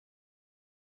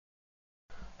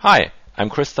Hi,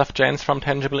 I'm Christoph Jens from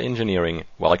Tangible Engineering.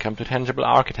 Welcome to Tangible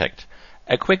Architect.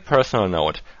 A quick personal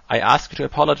note. I ask you to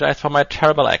apologize for my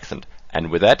terrible accent.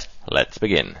 And with that, let's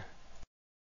begin.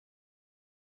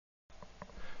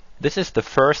 This is the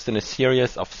first in a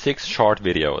series of 6 short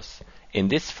videos. In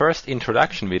this first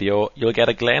introduction video, you'll get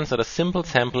a glance at a simple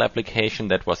sample application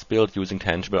that was built using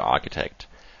Tangible Architect.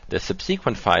 The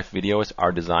subsequent 5 videos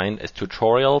are designed as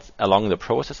tutorials along the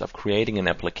process of creating an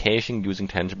application using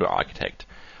Tangible Architect.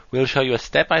 We'll show you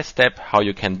step-by-step how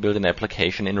you can build an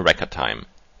application in record time.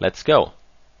 Let's go!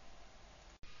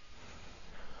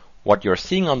 What you're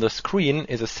seeing on the screen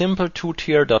is a simple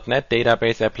 2-tier .NET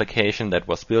database application that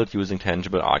was built using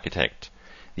Tangible Architect.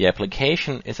 The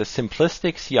application is a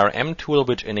simplistic CRM tool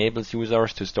which enables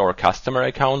users to store customer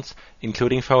accounts,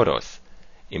 including photos,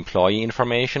 employee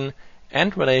information,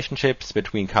 and relationships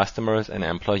between customers and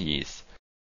employees.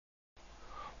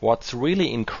 What's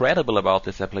really incredible about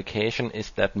this application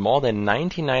is that more than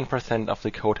 99% of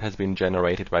the code has been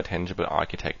generated by Tangible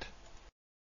Architect.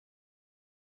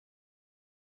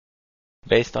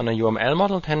 Based on a UML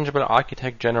model, Tangible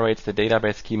Architect generates the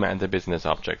database schema and the business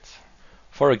objects.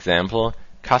 For example,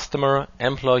 customer,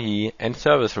 employee, and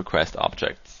service request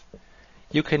objects.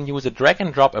 You can use a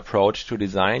drag-and-drop approach to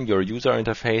design your user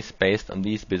interface based on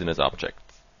these business objects.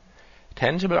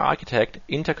 Tangible Architect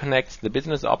interconnects the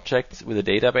business objects with the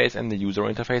database and the user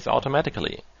interface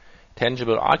automatically.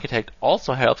 Tangible Architect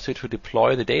also helps you to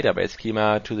deploy the database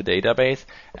schema to the database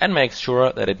and makes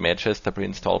sure that it matches the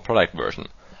pre-installed product version.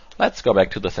 Let's go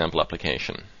back to the sample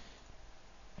application.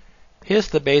 Here's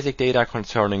the basic data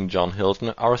concerning John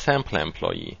Hilton, our sample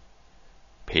employee,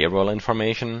 payroll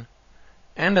information,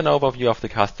 and an overview of the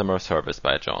customer service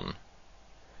by John.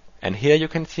 And here you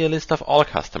can see a list of all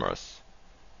customers.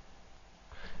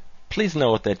 Please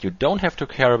note that you don't have to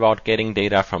care about getting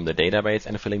data from the database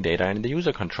and filling data in the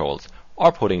user controls,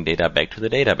 or putting data back to the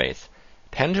database.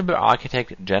 Tangible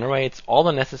Architect generates all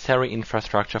the necessary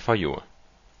infrastructure for you.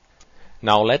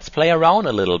 Now let's play around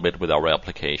a little bit with our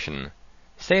application.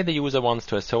 Say the user wants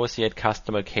to associate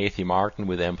customer Kathy Martin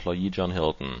with employee John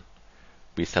Hilton.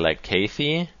 We select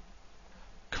Kathy,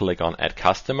 click on Add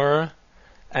Customer,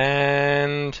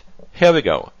 and here we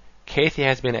go. Kathy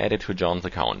has been added to John's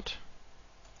account.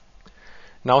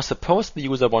 Now suppose the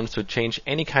user wants to change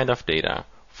any kind of data.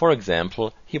 For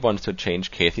example, he wants to change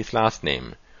Kathy's last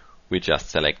name. We just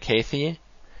select Kathy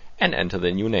and enter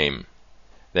the new name.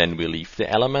 Then we leave the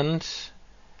element,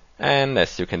 and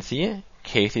as you can see,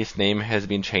 Kathy's name has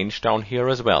been changed down here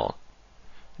as well.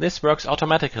 This works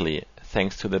automatically,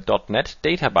 thanks to the .NET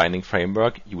data binding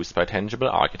framework used by Tangible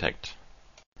Architect.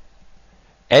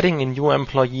 Adding a new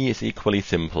employee is equally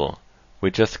simple. We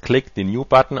just click the New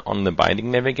button on the binding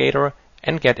navigator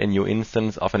and get a new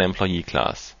instance of an employee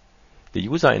class. The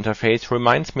user interface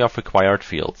reminds me of required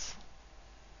fields.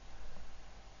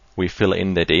 We fill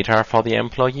in the data for the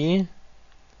employee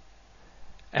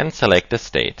and select the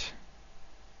state.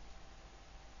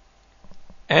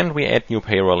 And we add new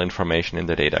payroll information in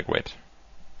the data grid.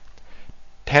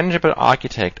 Tangible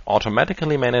Architect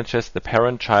automatically manages the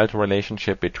parent-child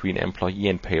relationship between employee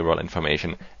and payroll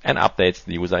information and updates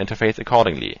the user interface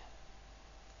accordingly.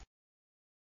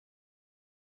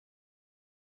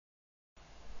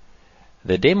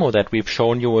 The demo that we've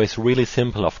shown you is really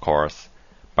simple, of course,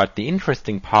 but the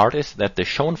interesting part is that the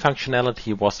shown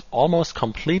functionality was almost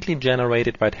completely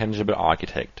generated by Tangible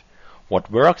Architect. What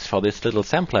works for this little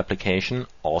sample application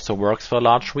also works for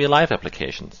large real-life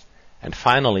applications. And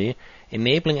finally,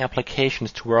 enabling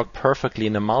applications to work perfectly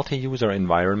in a multi-user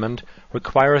environment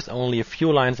requires only a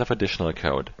few lines of additional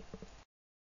code.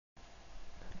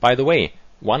 By the way,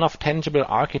 one of Tangible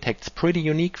Architect's pretty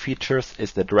unique features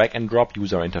is the drag-and-drop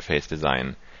user interface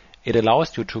design. It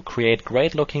allows you to create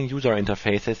great-looking user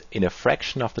interfaces in a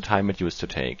fraction of the time it used to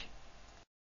take.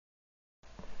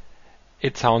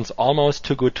 It sounds almost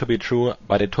too good to be true,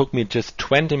 but it took me just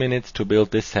 20 minutes to build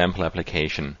this sample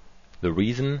application. The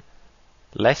reason?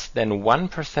 Less than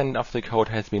 1% of the code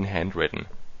has been handwritten.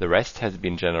 The rest has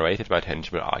been generated by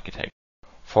Tangible Architect.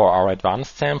 For our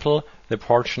advanced sample, the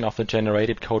portion of the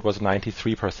generated code was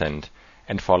 93%,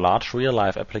 and for large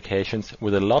real-life applications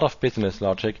with a lot of business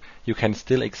logic, you can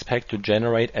still expect to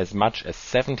generate as much as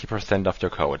 70% of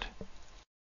your code.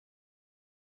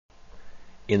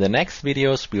 In the next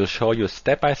videos, we'll show you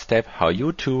step-by-step how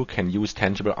you too can use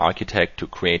Tangible Architect to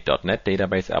create .NET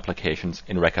database applications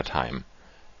in record time.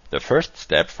 The first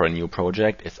step for a new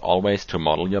project is always to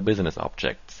model your business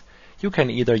objects. You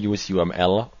can either use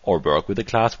UML or work with the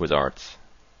class wizards.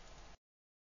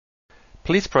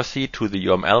 Please proceed to the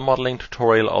UML modeling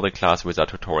tutorial or the class wizard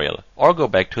tutorial, or go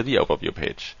back to the overview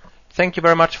page. Thank you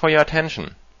very much for your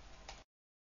attention.